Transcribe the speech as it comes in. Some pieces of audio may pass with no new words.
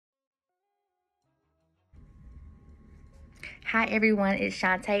Hi everyone, it's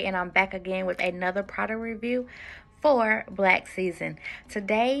Shantae and I'm back again with another product review for Black Season.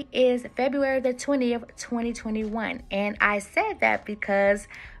 Today is February the 20th, 2021, and I said that because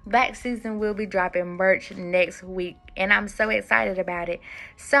Black Season will be dropping merch next week and I'm so excited about it.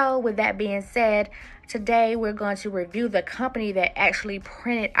 So with that being said, today we're going to review the company that actually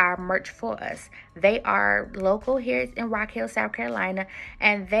printed our merch for us. They are local here in Rock Hill, South Carolina,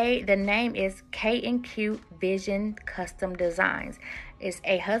 and the name is K&Q Vision Custom Designs. It's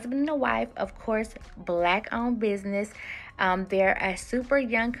a husband and a wife, of course, Black-owned business. They're a super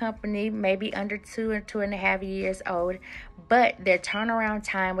young company, maybe under 2 or 2.5 years old, but their turnaround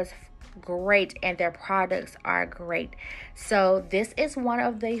time was great and their products are great. So this is one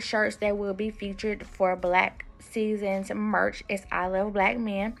of the shirts that will be featured for Black Season's merch. It's I Love Black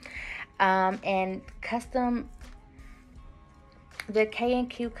Men. And the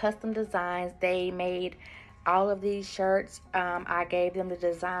K&Q Custom Designs, they made all of these shirts. I gave them the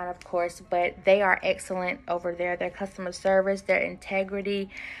design, of course, but they are excellent over there. Their customer service, their integrity,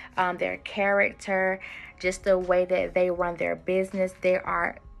 their character, just the way that they run their business, they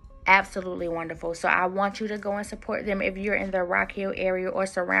are absolutely wonderful. So I want you to go and support them if you're in the Rock Hill area or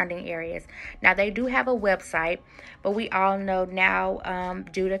surrounding areas. Now they do have a website, but we all know now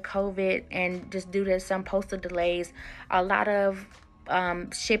due to COVID and just due to some postal delays, a lot of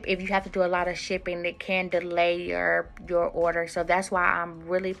if you have to do a lot of shipping, it can delay your order. So that's why I'm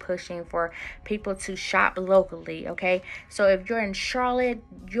really pushing for people to shop locally. Okay, so if you're in Charlotte,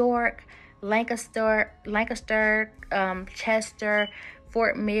 York, Lancaster, Chester,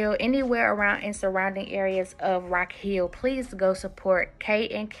 Fort Mill, anywhere around in surrounding areas of Rock Hill, please go support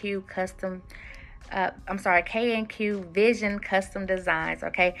K&Q K&Q Vision Custom Designs.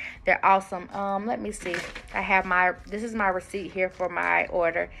 Okay, they're awesome. Let me see. This is my receipt here for my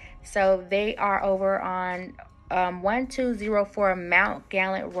order. So they are over on 1204 Mount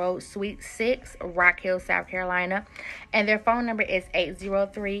Gallant Road, Suite 6, Rock Hill, South Carolina, and their phone number is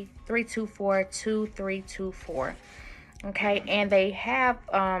 803-324-2324. Okay, and they have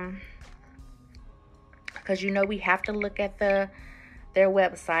because we have to look at their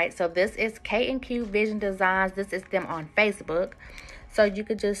website. So this is K&Q Vision Designs. This is them on Facebook. So you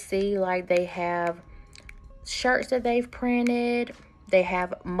could just see, like, they have shirts that they've printed. They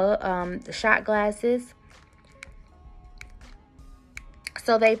have shot glasses.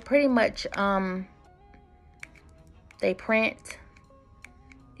 So they pretty much they print,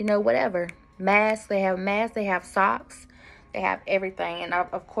 whatever. Masks, they have socks, they have everything. And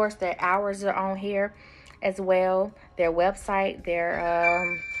of course their hours are on here as well. Their website,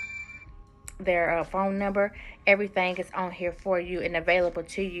 their phone number, everything is on here for you and available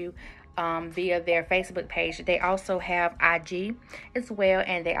to you via their Facebook page. They also have IG as well,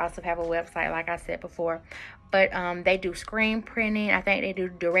 and they also have a website, like I said before. But they do screen printing. I think they do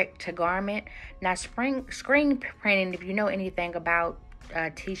direct to garment. Now screen printing, if you know anything about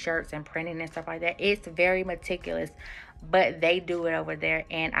t-shirts and printing and stuff like that, it's very meticulous, but they do it over there,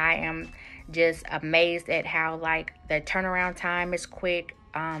 and I am just amazed at how, like, the turnaround time is quick.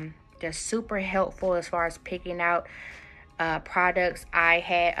 They're super helpful as far as picking out products. I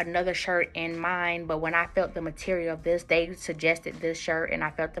had another shirt in mind, but when I felt the material of this, they suggested this shirt, and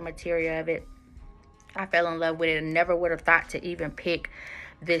I felt the material of it. I fell in love with it and never would have thought to even pick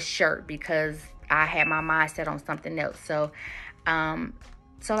this shirt because I had my mind set on something else. So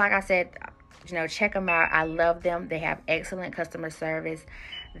like I said, check them out. I love them. They have excellent customer service.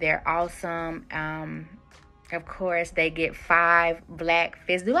 They're awesome. Of course, they get 5 black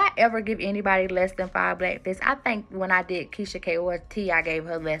fists. Do I ever give anybody less than 5 black fists? I think when I did Keisha K or T, I gave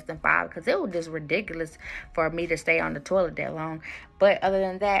her less than 5 because it was just ridiculous for me to stay on the toilet that long. But other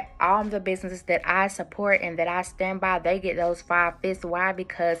than that, all the businesses that I support and that I stand by, they get those 5 fists. Why?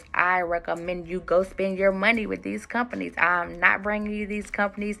 Because I recommend you go spend your money with these companies. I'm not bringing you these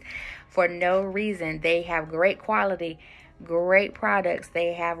companies for no reason. They have great quality, great products,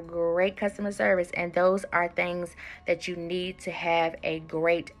 they have great customer service, and those are things that you need to have a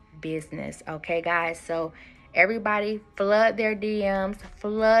great business. Okay, guys, so everybody flood their DMs,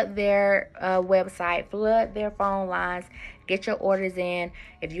 flood their website, flood their phone lines, get your orders in.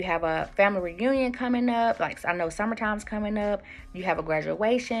 If you have a family reunion coming up, like I know summertime's coming up, you have a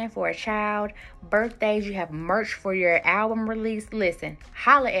graduation for a child, birthdays, you have merch for your album release, listen,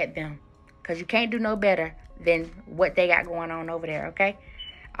 holla at them, because you can't do no better than what they got going on over there. Okay,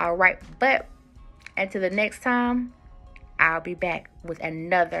 all right, but until the next time, I'll be back with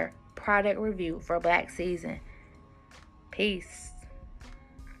another product review for Black Season. Peace.